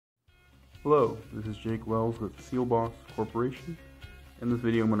Hello, this is Jake Wells with SealBoss Corporation. In this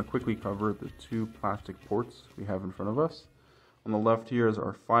video I'm going to quickly cover the two plastic ports we have in front of us. On the left here is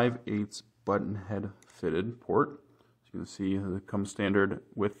our 5/8 button head fitted port. As you can see, it comes standard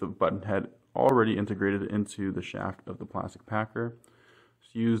with the button head already integrated into the shaft of the plastic packer.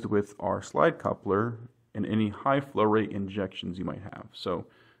 It's used with our slide coupler and any high flow rate injections you might have. So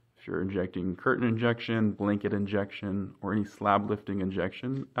if you're injecting curtain injection, blanket injection, or any slab lifting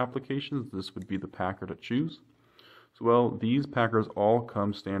injection applications, this would be the packer to choose. So well, these packers all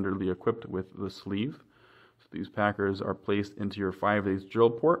come standardly equipped with the sleeve. So these packers are placed into your 5/8 drill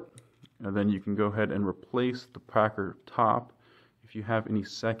port, and then you can go ahead and replace the packer top if you have any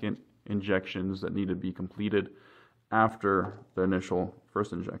second injections that need to be completed after the initial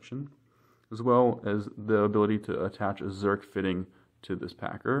first injection, as well as the ability to attach a ZERK fitting to this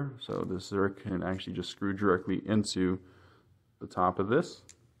packer. So this ZERK can actually just screw directly into the top of this.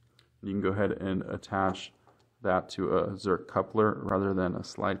 You can go ahead and attach that to a ZERK coupler rather than a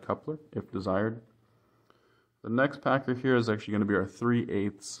slide coupler if desired. The next packer here is actually going to be our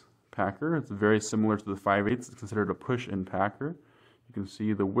 3/8 packer. It's very similar to the 5/8. It's considered a push-in packer. You can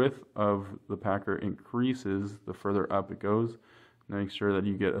see the width of the packer increases the further up it goes. Make sure that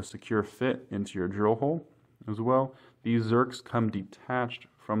you get a secure fit into your drill hole as well. These ZERKs come detached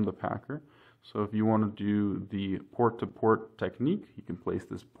from the packer. So if you want to do the port-to-port technique, you can place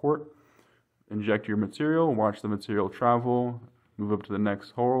this port, inject your material, watch the material travel, move up to the next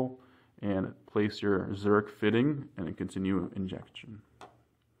hole, and place your ZERK fitting and continue injection.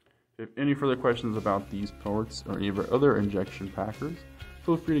 If any further questions about these ports or any of our other injection packers,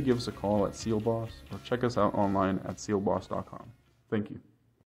 feel free to give us a call at SealBoss or check us out online at SealBoss.com. Thank you.